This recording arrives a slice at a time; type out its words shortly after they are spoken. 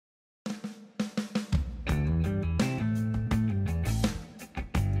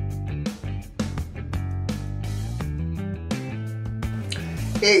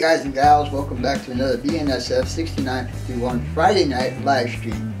Hey guys and gals, welcome back to another bnsf6951 Friday night live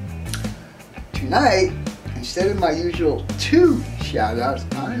stream. Tonight, instead of my usual 2 shout outs,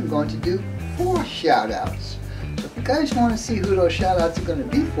 I'm going to do 4 shout outs. So if you guys want to see who those shout outs are going to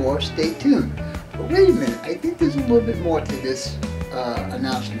be for, stay tuned. But wait a minute, I think there's a little bit more to this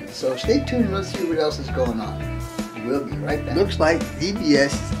announcement. So stay tuned and let's see what else is going on. We'll be right back. Looks like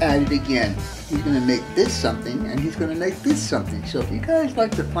VBS is at it again. He's going to make this something and he's going to make this something. So if you guys like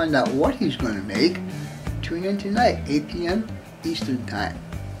to find out what he's going to make, tune in tonight, 8 p.m. Eastern Time.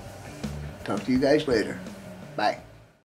 Talk to you guys later. Bye.